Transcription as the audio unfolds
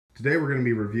Today we're going to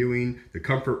be reviewing the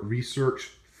Comfort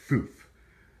Research FUF.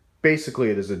 Basically,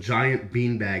 it is a giant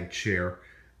beanbag chair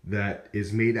that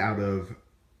is made out of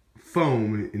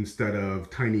foam instead of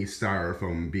tiny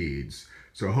styrofoam beads.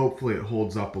 So hopefully it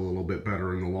holds up a little bit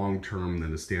better in the long term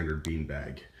than a standard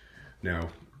beanbag. Now,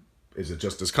 is it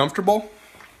just as comfortable?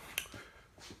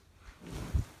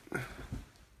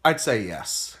 I'd say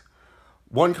yes.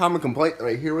 One common complaint that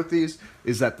I hear with these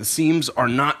is that the seams are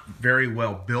not very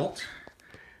well built.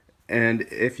 And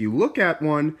if you look at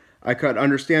one, I could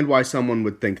understand why someone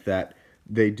would think that.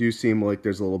 They do seem like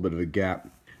there's a little bit of a gap.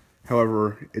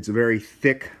 However, it's a very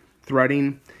thick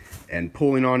threading, and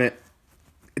pulling on it,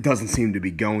 it doesn't seem to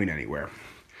be going anywhere.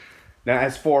 Now,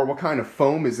 as for what kind of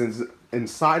foam is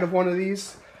inside of one of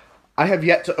these, I have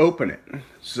yet to open it.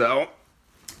 So,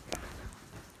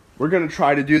 we're going to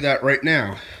try to do that right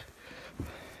now.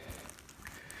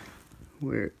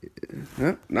 Where?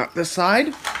 Not this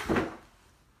side.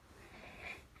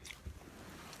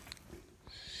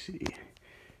 Let's see.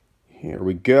 Here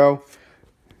we go.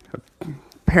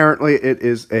 Apparently, it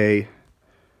is a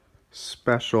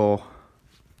special.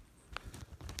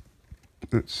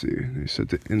 Let's see. They said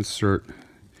to insert.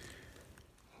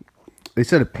 They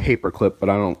said a paper clip, but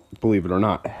I don't, believe it or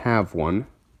not, have one.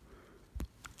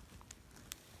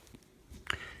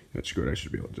 That's good. I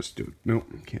should be able to just do it.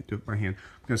 Nope, can't do it by hand.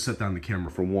 I'm going to set down the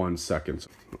camera for 1 second.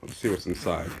 Let's see what's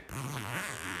inside.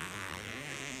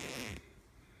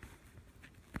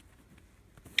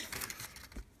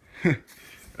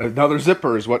 Another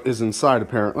zipper is what is inside,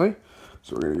 apparently.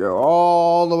 So we're going to go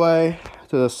all the way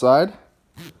to this side.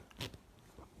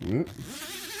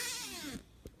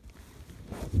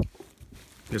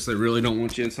 Guess they really don't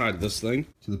want you inside this thing.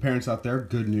 To the parents out there,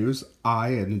 good news. I,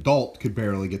 an adult, could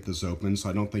barely get this open,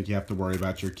 so I don't think you have to worry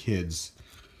about your kids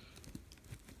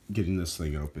getting this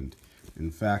thing opened. In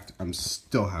fact, I'm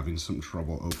still having some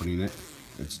trouble opening it.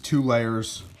 It's 2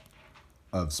 layers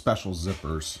of special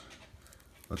zippers.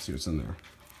 Let's see what's in there.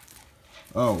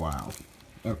 Oh, wow.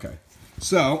 Okay.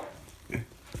 So,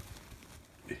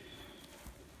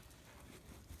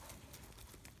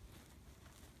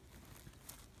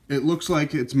 it looks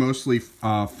like it's mostly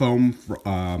foam,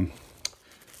 and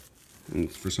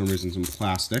for some reason some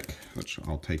plastic, which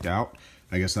I'll take out.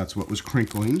 I guess that's what was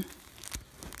crinkling.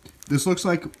 This looks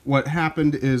like what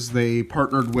happened is they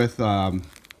partnered with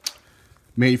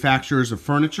manufacturers of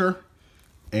furniture,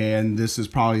 and this is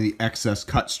probably the excess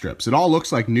cut strips. It all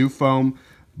looks like new foam,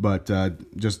 but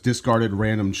just discarded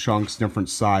random chunks, different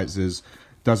sizes.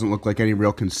 Doesn't look like any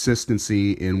real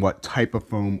consistency in what type of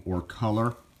foam or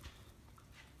color.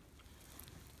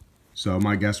 So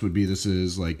my guess would be this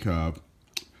is like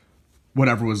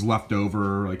whatever was left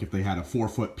over, like if they had a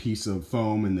 4-foot piece of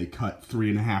foam and they cut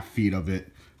 3.5 feet of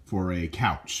it for a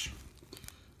couch.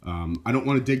 I don't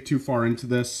want to dig too far into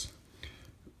this.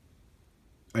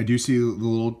 I do see the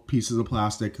little pieces of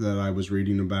plastic that I was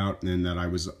reading about and that I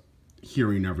was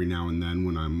hearing every now and then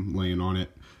when I'm laying on it.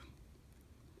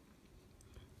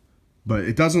 But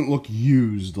it doesn't look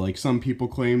used like some people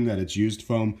claim that it's used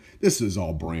foam. This is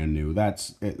all brand new.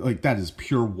 That's like, that is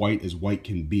pure white as white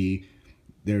can be.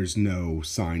 There's no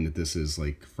sign that this is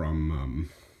like from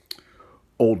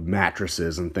old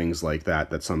mattresses and things like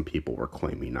that that some people were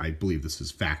claiming. I believe this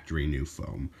is factory new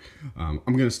foam. I'm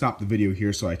going to stop the video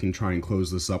here so I can try and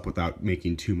close this up without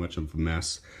making too much of a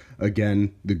mess.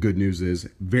 Again, the good news is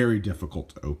very difficult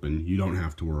to open. You don't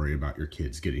have to worry about your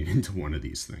kids getting into one of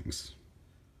these things.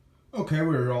 Okay,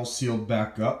 we're all sealed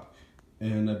back up,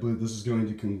 and I believe this is going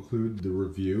to conclude the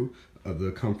review of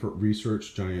the Comfort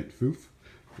Research Giant FUF,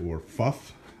 or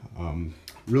FUF.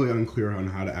 Really unclear on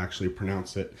how to actually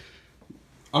pronounce it.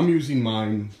 I'm using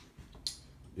mine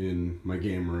in my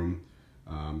game room.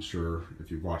 I'm sure if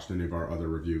you've watched any of our other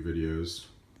review videos,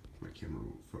 my camera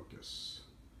won't focus.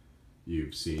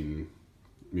 You've seen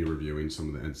me reviewing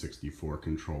some of the N64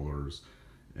 controllers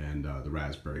and the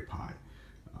Raspberry Pi.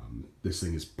 This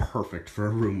thing is perfect for a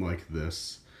room like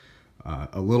this.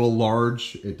 A little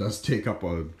large, it does take up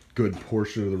a good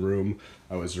portion of the room.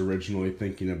 I was originally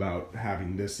thinking about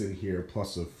having this in here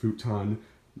plus a futon,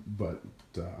 but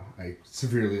I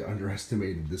severely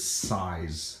underestimated the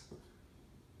size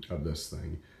of this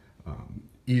thing.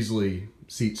 Easily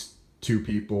seats 2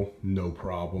 people, no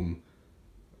problem.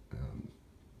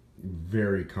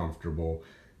 Very comfortable.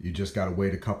 You just got to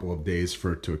wait a couple of days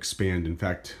for it to expand. In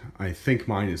fact, I think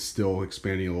mine is still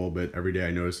expanding a little bit. Every day I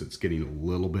notice it's getting a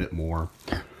little bit more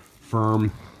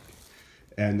firm.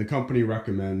 And the company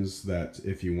recommends that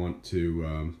if you want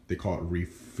to, they call it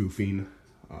refoofing.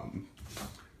 Let me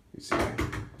see.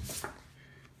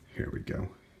 Here we go.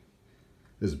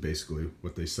 This is basically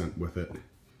what they sent with it.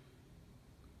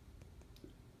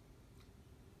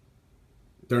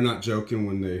 they're not joking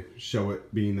when they show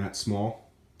it being that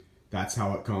small. That's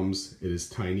how it comes. It is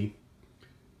tiny.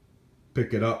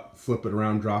 Pick it up, flip it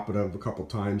around, drop it up a couple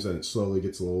times, and it slowly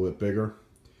gets a little bit bigger.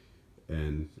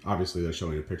 And obviously they're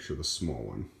showing a picture of the small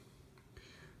one.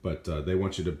 But they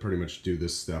want you to pretty much do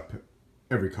this step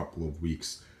every couple of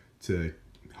weeks to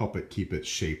help it keep its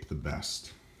shape the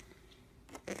best.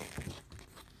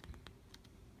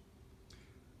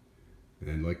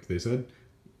 And like they said,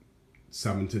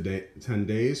 7 to 10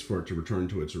 days for it to return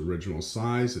to its original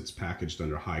size. It's packaged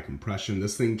under high compression.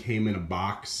 This thing came in a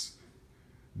box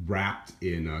wrapped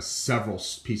in several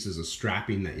pieces of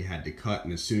strapping that you had to cut,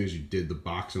 and as soon as you did, the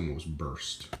box almost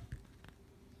burst.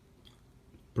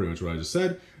 Pretty much what I just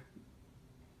said.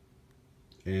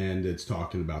 And it's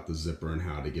talking about the zipper and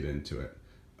how to get into it.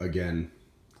 Again,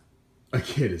 a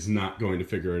kid is not going to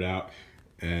figure it out,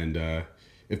 and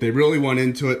if they really want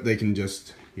into it, they can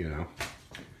just, you know,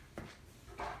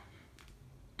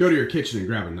 go to your kitchen and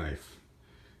grab a knife,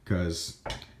 because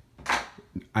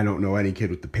I don't know any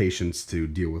kid with the patience to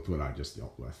deal with what I just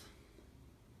dealt with.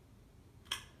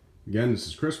 Again, this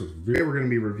is Chris with Today we're going to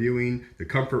be reviewing the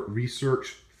Comfort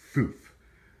Research FUF.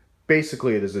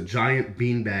 Basically, it is a giant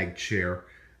beanbag chair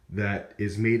that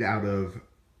is made out of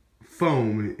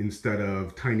foam instead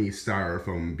of tiny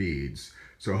styrofoam beads.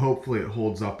 So hopefully it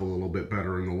holds up a little bit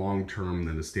better in the long term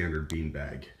than a standard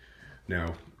beanbag.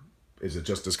 Now, is it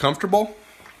just as comfortable?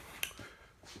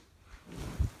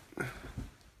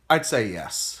 I'd say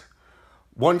yes.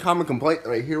 One common complaint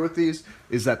that I hear with these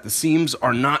is that the seams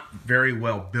are not very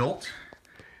well built.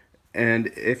 And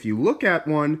if you look at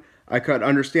one, I could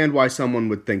understand why someone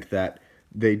would think that.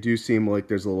 They do seem like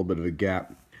there's a little bit of a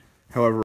gap. However,